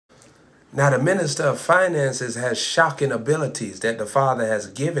Now, the minister of finances has shocking abilities that the Father has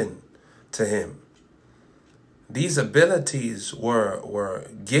given to him. These abilities were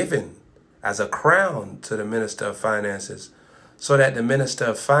given as a crown to the minister of finances so that the minister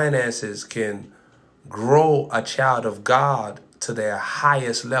of finances can grow a child of God to their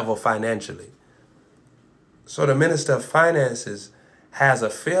highest level financially. So the minister of finances has a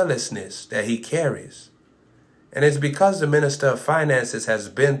fearlessness that he carries. And it's because the minister of finances has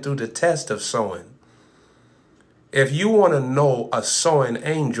been through the test of sowing. If you want to know a sowing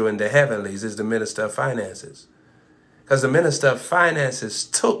angel in the heavenlies, is the minister of finances. Because the minister of finances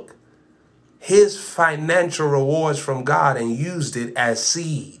took his financial rewards from God and used it as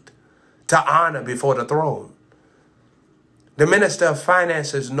seed to honor before the throne. The minister of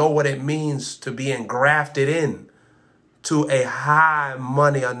finances know what it means to be engrafted in to a high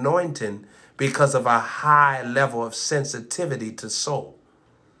money anointing because of a high level of sensitivity to soul.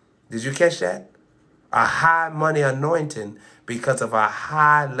 Did you catch that? A high money anointing because of a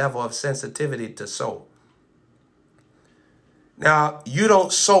high level of sensitivity to soul. Now, you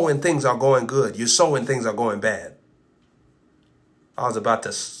don't sow when things are going good. You sow when things are going bad. I was about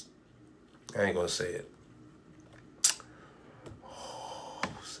to, I ain't going to say it.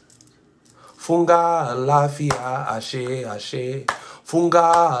 Funga lafia ashe ashe.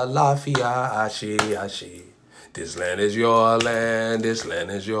 Funga lafia ashe ashe. This land is your land. This land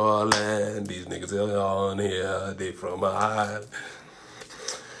is your land. These niggas are on here. They from a high.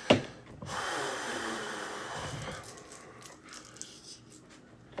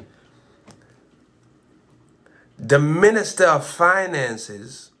 The minister of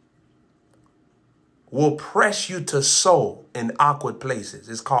finances will press you to sow in awkward places.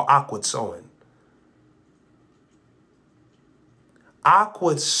 It's called awkward sowing.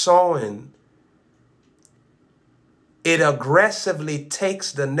 Awkward sowing, it aggressively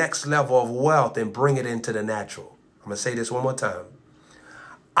takes the next level of wealth and bring it into the natural. I'm going to say this one more time.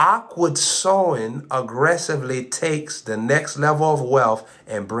 Awkward sowing aggressively takes the next level of wealth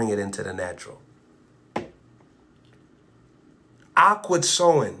and bring it into the natural. Awkward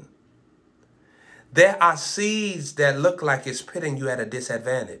sowing. There are seeds that look like it's putting you at a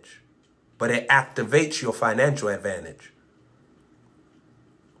disadvantage, but it activates your financial advantage.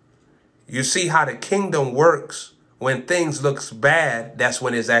 You see how the kingdom works. When things look bad, that's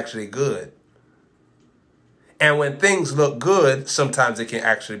when it's actually good. And when things look good, sometimes it can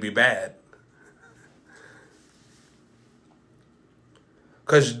actually be bad.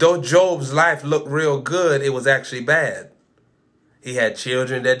 Because though Job's life looked real good, it was actually bad. He had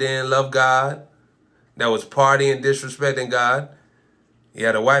children that didn't love God, that was partying, disrespecting God. He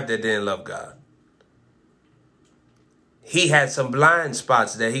had a wife that didn't love God. He had some blind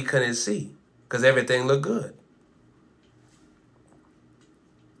spots that he couldn't see because everything looked good.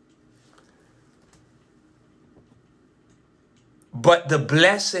 But the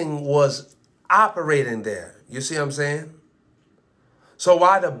blessing was operating there. You see what I'm saying? So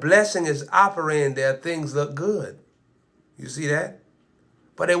while the blessing is operating there, things look good. You see that?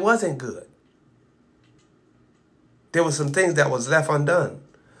 But it wasn't good. There were some things that was left undone.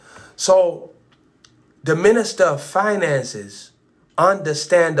 So the minister of finances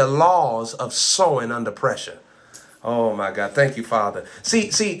understand the laws of sowing under pressure. Oh my God. Thank you, Father. See,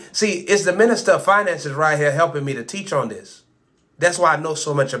 it's the minister of finances right here helping me to teach on this. That's why I know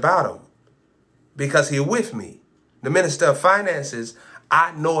so much about him. Because he's with me. The minister of finances,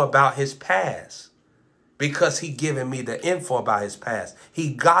 I know about his past. Because he giving me the info about his past.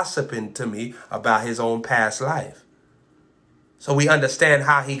 He gossiping to me about his own past life. So we understand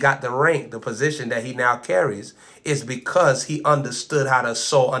how he got the rank, the position that he now carries, is because he understood how to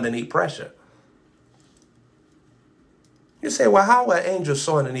sow underneath pressure. You say, well, how will an angel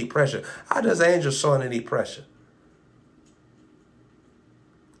sow underneath pressure? How does an angel sow underneath pressure?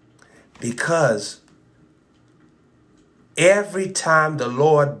 Because every time the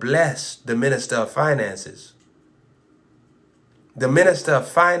Lord blessed the minister of finances, the minister of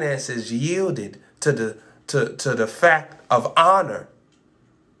finances yielded to the fact of honor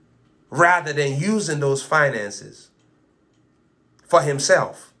rather than using those finances for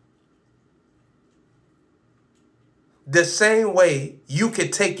himself. The same way you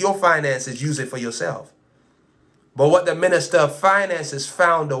could take your finances, use it for yourself. But what the minister of finances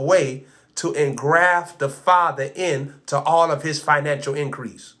found a way to engraft the Father in to all of his financial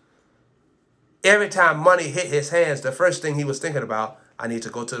increase. Every time money hit his hands, the first thing he was thinking about, I need to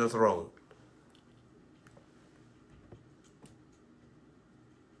go to the throne.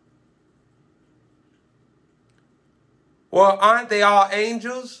 Well, aren't they all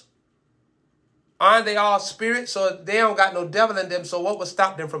angels? Aren't they all spirits? So they don't got no devil in them. So what would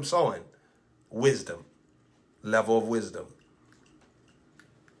stop them from sowing? wisdom, level of wisdom.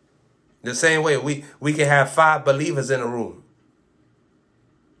 The same way we can have 5 believers in a room,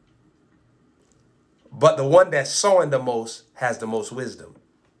 but the one that's sowing the most has the most wisdom.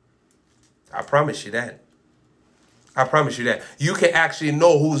 I promise you that. I promise you that. You can actually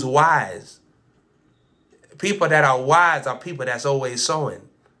know who's wise. People that are wise are people that's always sowing.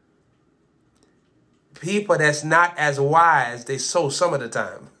 People that's not as wise, they sow some of the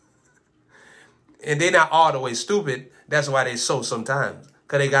time. And they're not all the way stupid. That's why they sow sometimes.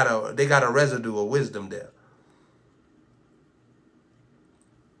 Because they got a residue of wisdom there.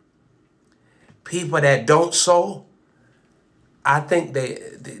 People that don't sow, I think they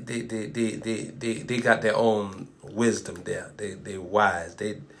got their own wisdom there. They're wise.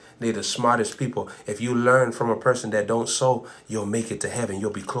 They're the smartest people. If you learn from a person that don't sow, you'll make it to heaven.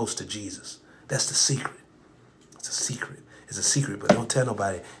 You'll be close to Jesus. That's the secret. It's a secret. It's a secret, but don't tell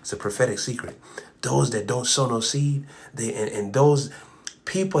nobody. It's a prophetic secret. Those that don't sow no seed, and those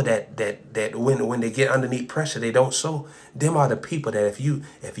people that when they get underneath pressure, they don't sow. Them are the people that if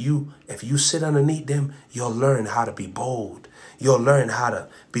you sit underneath them, you'll learn how to be bold. You'll learn how to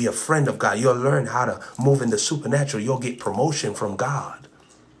be a friend of God. You'll learn how to move in the supernatural. You'll get promotion from God.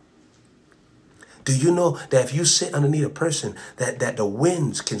 Do you know that if you sit underneath a person that the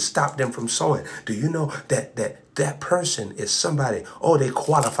winds can stop them from sowing? Do you know that person is somebody, they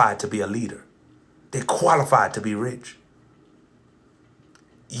qualified to be a leader. They qualified to be rich.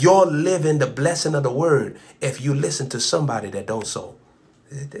 You're living the blessing of the word if you listen to somebody that don't sow.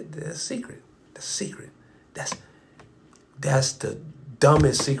 That's a secret. That's a secret. That's the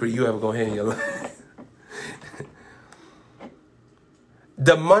dumbest secret you ever gonna hear in your life.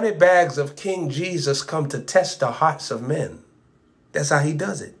 The money bags of King Jesus come to test the hearts of men. That's how he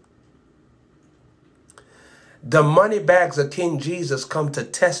does it. The money bags of King Jesus come to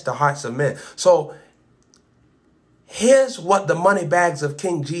test the hearts of men. So here's what the money bags of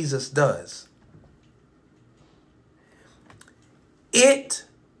King Jesus does. It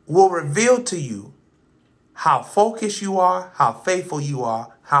will reveal to you how focused you are, how faithful you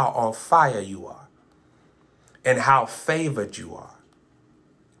are, how on fire you are, and how favored you are.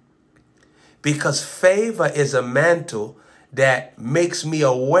 Because favor is a mantle that makes me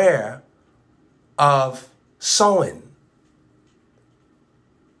aware of sowing.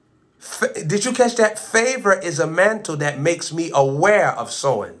 Did you catch that? Favor is a mantle that makes me aware of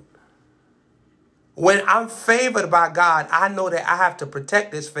sowing. When I'm favored by God, I know that I have to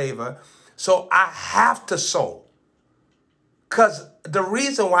protect this favor. So I have to sow. Because the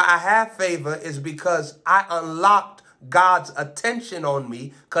reason why I have favor is because I unlocked God's attention on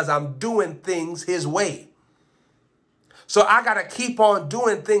me because I'm doing things his way. So I got to keep on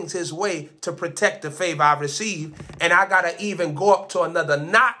doing things his way to protect the favor I receive. And I got to even go up to another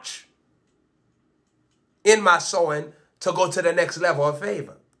notch in my sowing to go to the next level of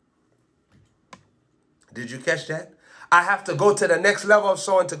favor. Did you catch that? I have to go to the next level of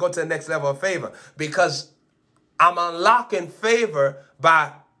sowing to go to the next level of favor because I'm unlocking favor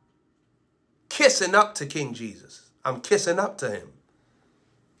by kissing up to King Jesus. I'm kissing up to him.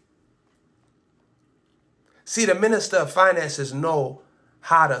 See, the minister of finances know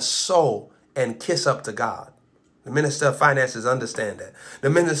how to sow and kiss up to God. The minister of finances understand that. The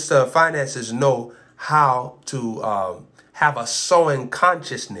minister of finances know how to have a sowing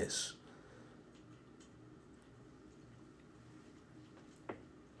consciousness.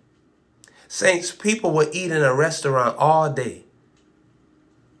 Saints, people will eat in a restaurant all day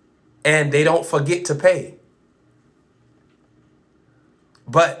and they don't forget to pay.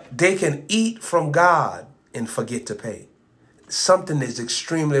 But they can eat from God and forget to pay. Something is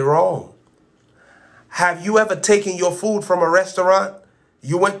extremely wrong. Have you ever taken your food from a restaurant?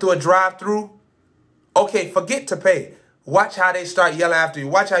 You went through a drive-through? Okay, forget to pay. Watch how they start yelling after you.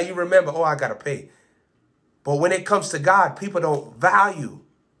 Watch how you remember, I got to pay. But when it comes to God, people don't value.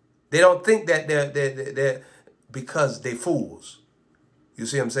 They don't think that they're because they're fools. You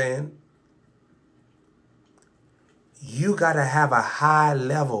see what I'm saying? You got to have a high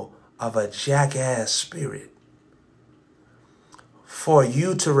level of a jackass spirit for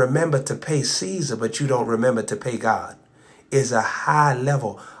you to remember to pay Caesar, but you don't remember to pay God. Is a high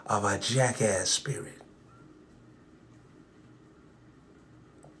level of a jackass spirit.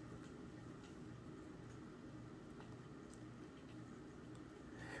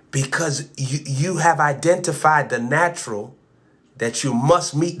 Because you have identified the natural, that you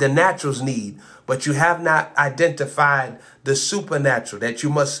must meet the natural's need, but you have not identified the supernatural, that you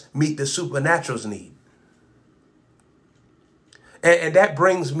must meet the supernatural's need. And that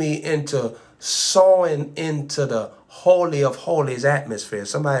brings me into sowing into the Holy of Holies atmosphere.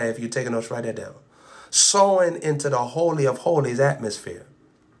 Somebody, if you're taking notes, write that down. Sowing into the Holy of Holies atmosphere.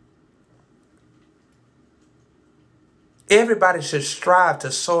 Everybody should strive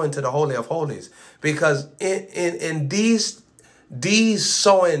to sow into the Holy of Holies, because in these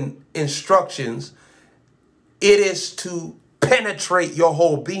sowing instructions, it is to penetrate your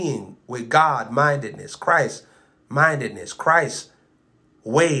whole being with God mindedness, Christ mindedness, Christ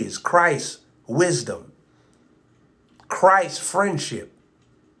ways, Christ wisdom, Christ friendship.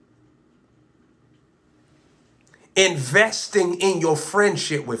 Investing in your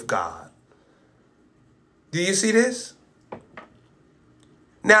friendship with God. Do you see this?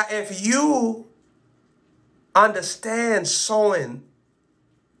 Now, if you understand sowing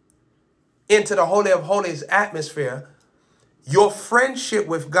into the Holy of Holies atmosphere, your friendship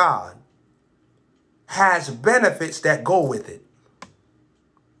with God has benefits that go with it.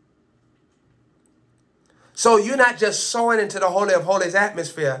 So you're not just sowing into the Holy of Holies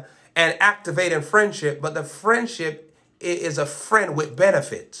atmosphere and activating friendship, but the friendship is a friend with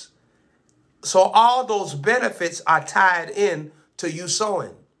benefits. So all those benefits are tied in to you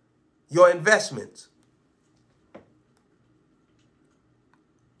sowing, your investments.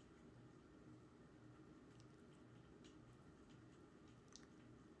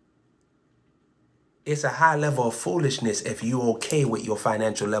 It's a high level of foolishness if you're okay with your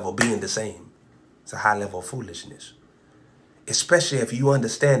financial level being the same. It's a high level of foolishness. Especially if you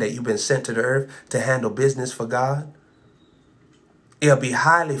understand that you've been sent to the earth to handle business for God. It'll be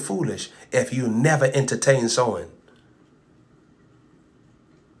highly foolish if you never entertain sowing.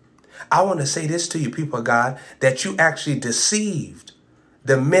 I want to say this to you, people of God, that you actually deceived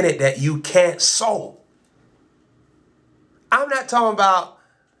the minute that you can't sow. I'm not talking about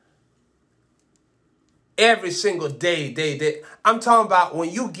every single day. I'm talking about when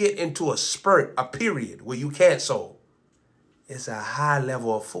you get into a spurt, a period where you can't sow. It's a high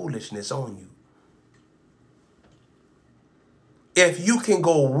level of foolishness on you. If you can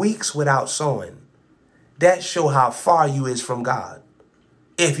go weeks without sowing, that show how far you is from God.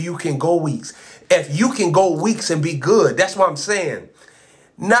 If you can go weeks. If you can go weeks and be good, that's what I'm saying.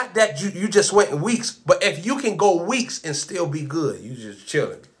 Not that you just went weeks, but if you can go weeks and still be good, you just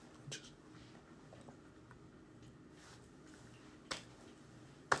chilling.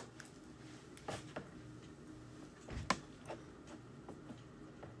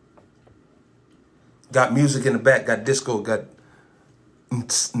 Got music in the back, got disco, got I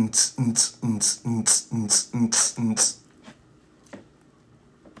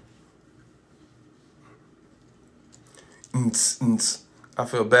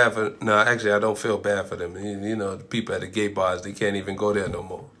feel bad for, no, actually I don't feel bad for them. You know, the people at the gay bars, they can't even go there no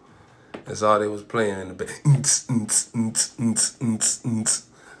more. That's all they was playing in the back.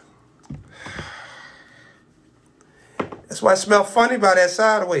 That's why it smelled funny by that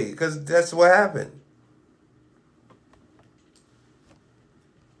sideway, because that's what happened.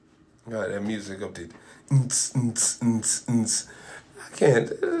 Got that music up there. I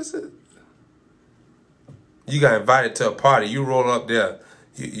can't. You got invited to a party. You roll up there.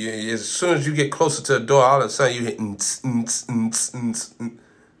 You, as soon as you get closer to the door, all of a sudden you hit.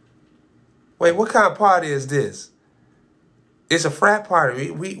 Wait, what kind of party is this? It's a frat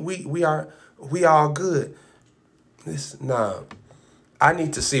party. We are good. Nah. I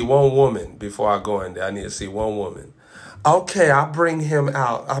need to see one woman before I go in there. I need to see one woman. Okay, I'll bring him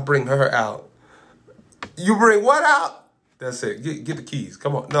out. I'll bring her out. You bring what out? That's it. Get the keys.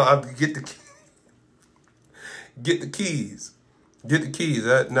 Come on. No, get the keys. Get the keys. Get the keys.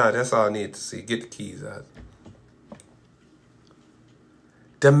 No, that's all I need to see. Get the keys.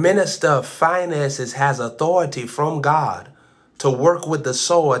 The minister of finances has authority from God to work with the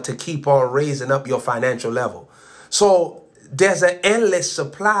sower to keep on raising up your financial level. So there's an endless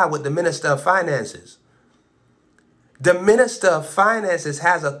supply with the minister of finances. The minister of finances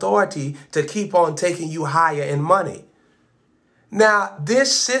has authority to keep on taking you higher in money. Now,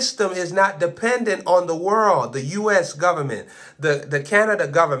 this system is not dependent on the world, the U.S. government, the Canada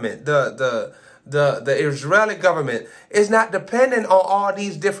government, the Israeli government. Is not dependent on all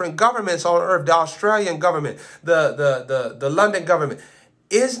these different governments on earth, the Australian government, the London government.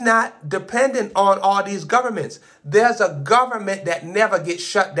 Is not dependent on all these governments. There's a government that never gets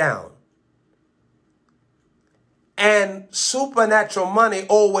shut down. And supernatural money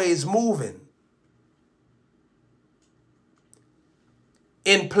always moving.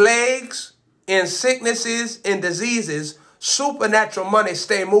 In plagues, in sicknesses, in diseases, supernatural money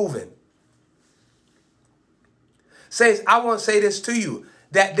stay moving. Saints, I want to say this to you,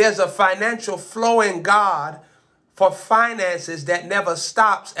 that there's a financial flow in God for finances that never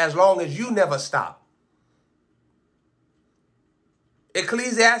stops as long as you never stop.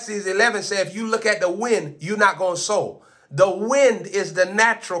 Ecclesiastes 11 says, if you look at the wind, you're not going to sow. The wind is the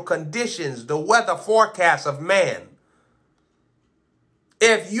natural conditions, the weather forecast of man.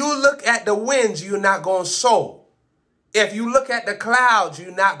 If you look at the winds, you're not going to sow. If you look at the clouds,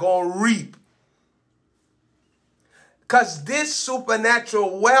 you're not going to reap. Because this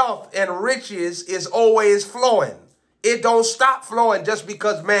supernatural wealth and riches is always flowing. It don't stop flowing just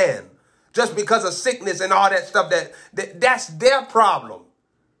because just because of sickness and all that stuff. That's their problem.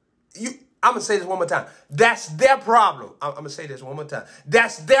 I'm going to say this one more time. That's their problem. I'm going to say this one more time.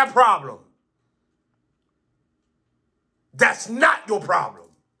 That's their problem. That's not your problem.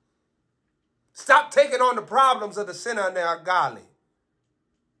 Stop taking on the problems of the sinner and the ungodly.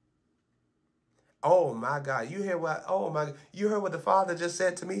 Oh my God. You heard what the Father just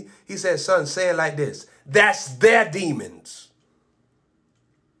said to me? He said, son, say it like this. That's their demons.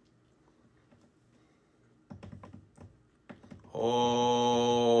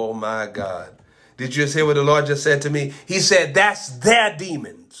 Oh my God. Did you just hear what the Lord just said to me? He said, that's their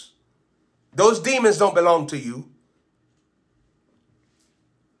demons. Those demons don't belong to you.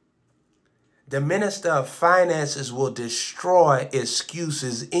 The minister of finances will destroy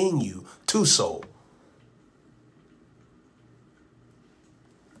excuses in you to sow.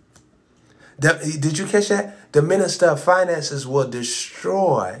 Did you catch that? The minister of finances will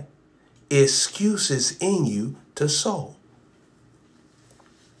destroy excuses in you to sow.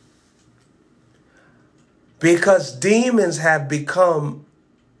 Because demons have become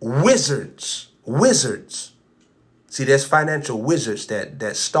wizards. Wizards. See, there's financial wizards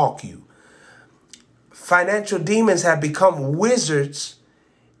that stalk you. Financial demons have become wizards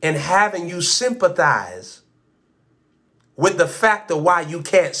in having you sympathize with the fact of why you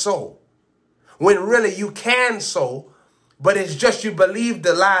can't sow. When really you can sow, but it's just you believe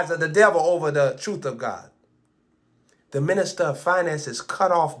the lies of the devil over the truth of God. The minister of finances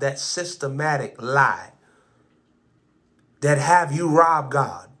cut off that systematic lie that have you rob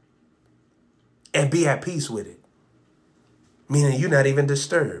God and be at peace with it. Meaning you're not even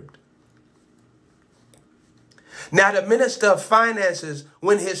disturbed. Now, the minister of finances,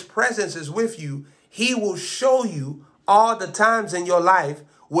 when his presence is with you, he will show you all the times in your life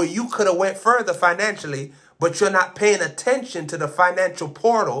where you could have went further financially, but you're not paying attention to the financial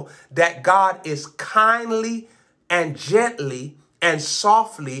portal that God is kindly and gently and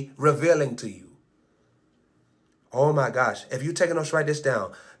softly revealing to you. Oh my gosh. If you're taking notes, write this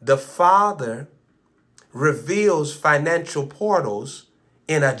down. The Father reveals financial portals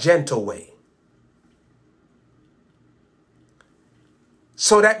in a gentle way.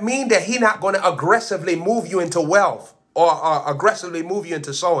 So that means that he's not going to aggressively move you into wealth or aggressively move you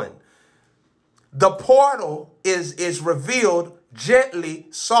into sowing. The portal is revealed gently,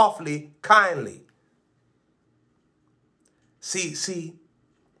 softly, kindly. See,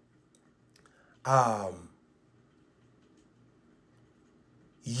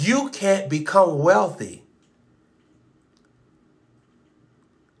 you can't become wealthy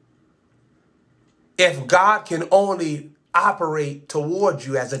if God can only operate towards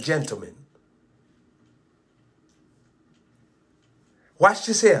you as a gentleman. Watch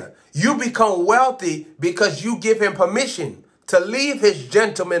this here. You become wealthy because you give him permission to leave his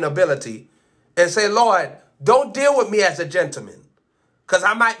gentleman ability and say, Lord, don't deal with me as a gentleman because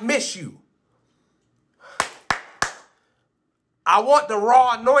I might miss you. I want the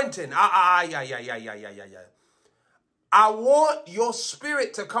raw anointing. I want your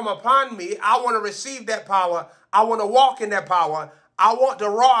spirit to come upon me. I want to receive that power. I want to walk in that power. I want the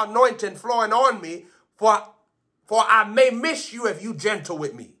raw anointing flowing on me, for I may miss you if you gentle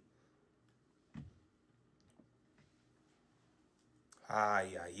with me.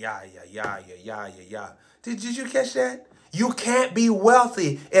 Did you catch that? You can't be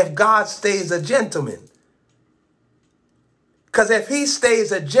wealthy if God stays a gentleman. Because if he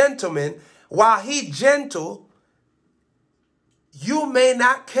stays a gentleman, while he gentle, you may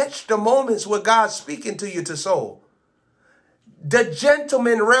not catch the moments where God's speaking to you to sow. The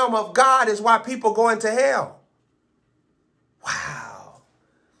gentleman realm of God is why people go into hell. Wow.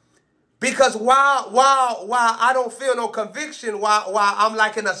 Because while I don't feel no conviction, while I'm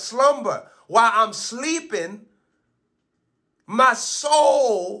like in a slumber, while I'm sleeping, my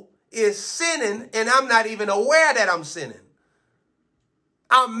soul is sinning and I'm not even aware that I'm sinning.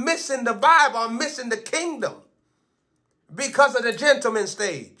 I'm missing the Bible. I'm missing the kingdom because of the gentleman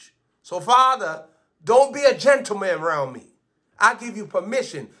stage. So, Father, don't be a gentleman around me. I give you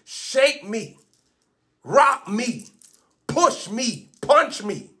permission. Shake me, rock me, push me, punch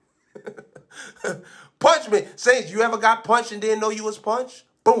me. Punch me. Saints, you ever got punched and didn't know you was punched?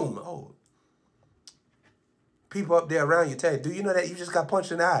 Boom. Oh. people up there around you tell you, do you know that you just got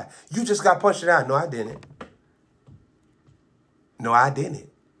punched in the eye? You just got punched in the eye. No, I didn't. No, I didn't.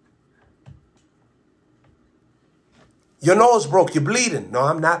 Your nose broke. You're bleeding. No,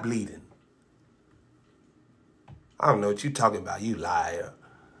 I'm not bleeding. I don't know what you're talking about, you liar.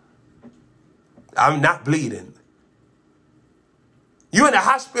 I'm not bleeding. You in the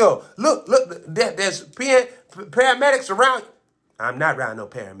hospital. Look, there's paramedics around. I'm not around no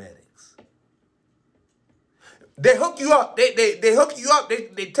paramedics. They hook you up. They hook you up.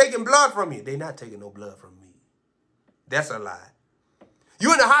 They taking blood from you. They not taking no blood from me. That's a lie.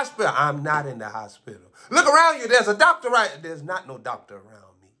 You in the hospital. I'm not in the hospital. Look around you. There's a doctor right. There's not no doctor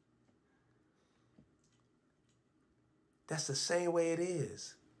around me. That's the same way it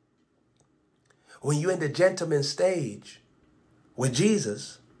is. When you're in the gentleman stage with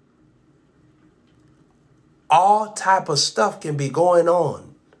Jesus, all type of stuff can be going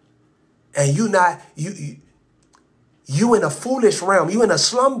on. And you in a foolish realm. You in a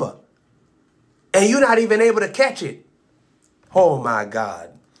slumber. And you're not even able to catch it. Oh my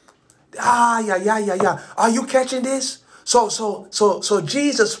God. Yeah. Are you catching this? So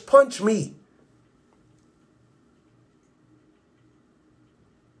Jesus punched me.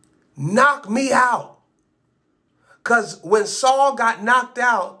 Knock me out. Because when Saul got knocked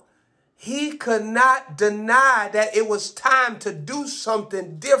out, he could not deny that it was time to do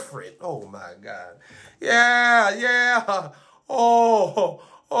something different. Oh, my God. Yeah.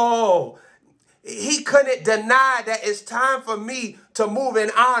 Oh. He couldn't deny that it's time for me to move in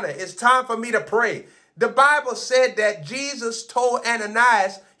honor. It's time for me to pray. The Bible said that Jesus told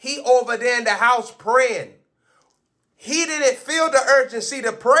Ananias, he over there in the house praying. He didn't feel the urgency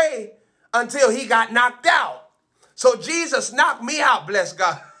to pray until he got knocked out. So Jesus knocked me out, bless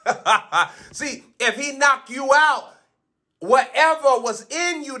God. See, if he knocked you out, whatever was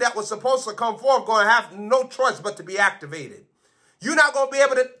in you that was supposed to come forth going to have no choice but to be activated. You're not going to be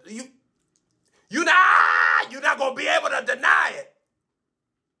able to, you're not going to be able to deny it.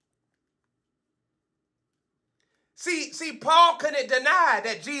 See, Paul couldn't deny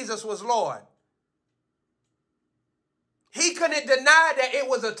that Jesus was Lord. He couldn't deny that it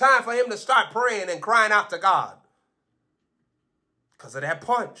was a time for him to start praying and crying out to God because of that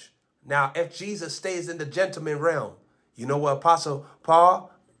punch. Now, if Jesus stays in the gentleman realm, you know what, Apostle Paul,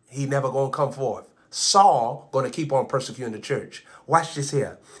 he never going to come forth. Saul going to keep on persecuting the church. Watch this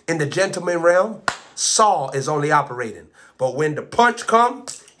here. In the gentleman realm, Saul is only operating. But when the punch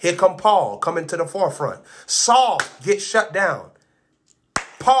comes, here come Paul coming to the forefront. Saul gets shut down.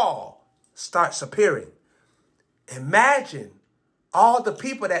 Paul starts appearing. Imagine all the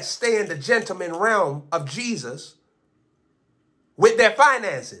people that stay in the gentleman realm of Jesus with their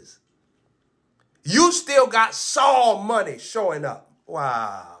finances. You still got Saul money showing up.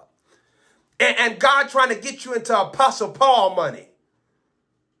 Wow. And God trying to get you into Apostle Paul money.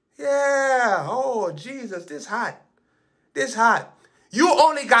 Yeah. Oh, Jesus, this hot. This hot. You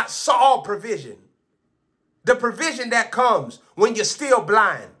only got Saul provision. The provision that comes when you're still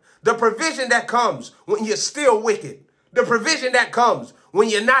blind. The provision that comes when you're still wicked. The provision that comes when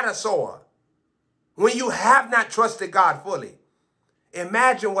you're not a sower. When you have not trusted God fully.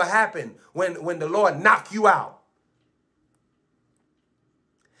 Imagine what happened when the Lord knocked you out.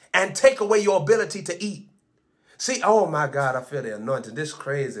 And take away your ability to eat. See, oh my God, I feel the anointing. This is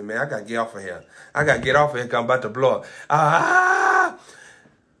crazy, man. I got to get off of here. I got to get off of here because I'm about to blow up.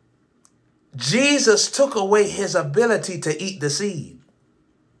 Jesus took away his ability to eat the seed.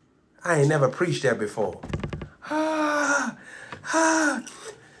 I ain't never preached that before. Oh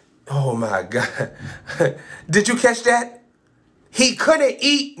my God. Did you catch that? He couldn't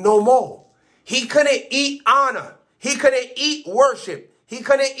eat no more. He couldn't eat honor. He couldn't eat worship. He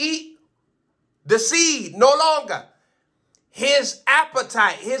couldn't eat the seed no longer. His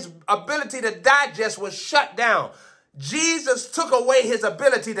appetite, his ability to digest was shut down. Jesus took away his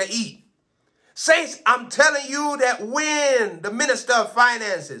ability to eat. Saints, I'm telling you that when the minister of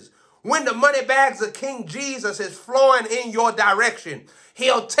finances, when the money bags of King Jesus is flowing in your direction,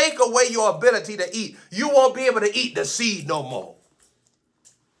 he'll take away your ability to eat. You won't be able to eat the seed no more.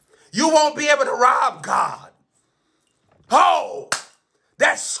 You won't be able to rob God. Oh,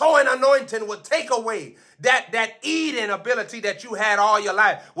 that sowing anointing will take away that eating ability that you had all your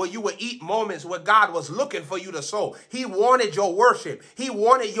life, where you would eat moments where God was looking for you to sow. He wanted your worship. He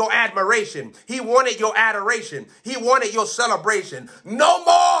wanted your admiration. He wanted your adoration. He wanted your celebration. No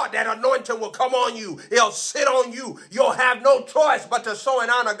more that anointing will come on you. It'll sit on you. You'll have no choice but to sow and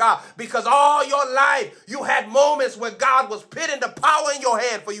honor God, because all your life you had moments where God was putting the power in your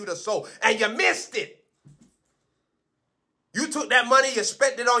hand for you to sow, and you missed it. You took that money, you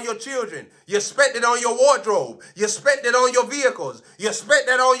spent it on your children. You spent it on your wardrobe. You spent it on your vehicles. You spent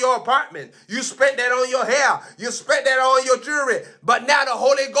that on your apartment. You spent that on your hair. You spent that on your jewelry. But now the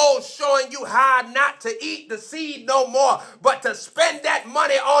Holy Ghost showing you how not to eat the seed no more, but to spend that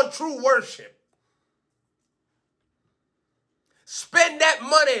money on true worship. Spend that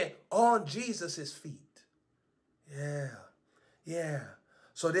money on Jesus's feet. Yeah.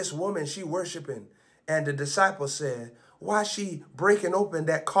 So this woman, she worshiping, and the disciples said, why she breaking open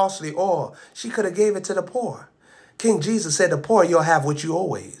that costly oil? She could have gave it to the poor. King Jesus said, the poor you'll have with you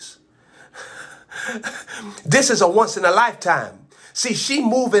always. This is a once in a lifetime. See, she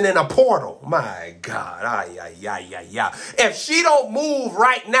moving in a portal. My God. If she don't move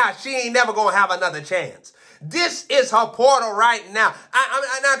right now, she ain't never going to have another chance. This is her portal right now.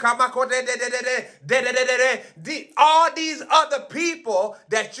 All these other people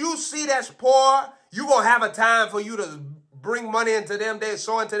that you see that's poor, you're going to have a time for you to bring money into them. They're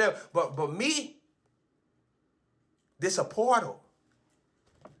sowing to them. But me, this a portal.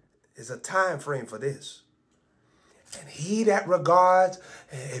 There's a time frame for this. And he that regards,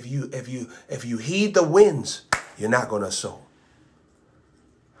 if you heed the winds, you're not going to sow.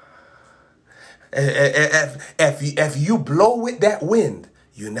 If you blow with that wind,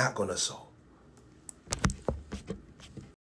 you're not going to sow.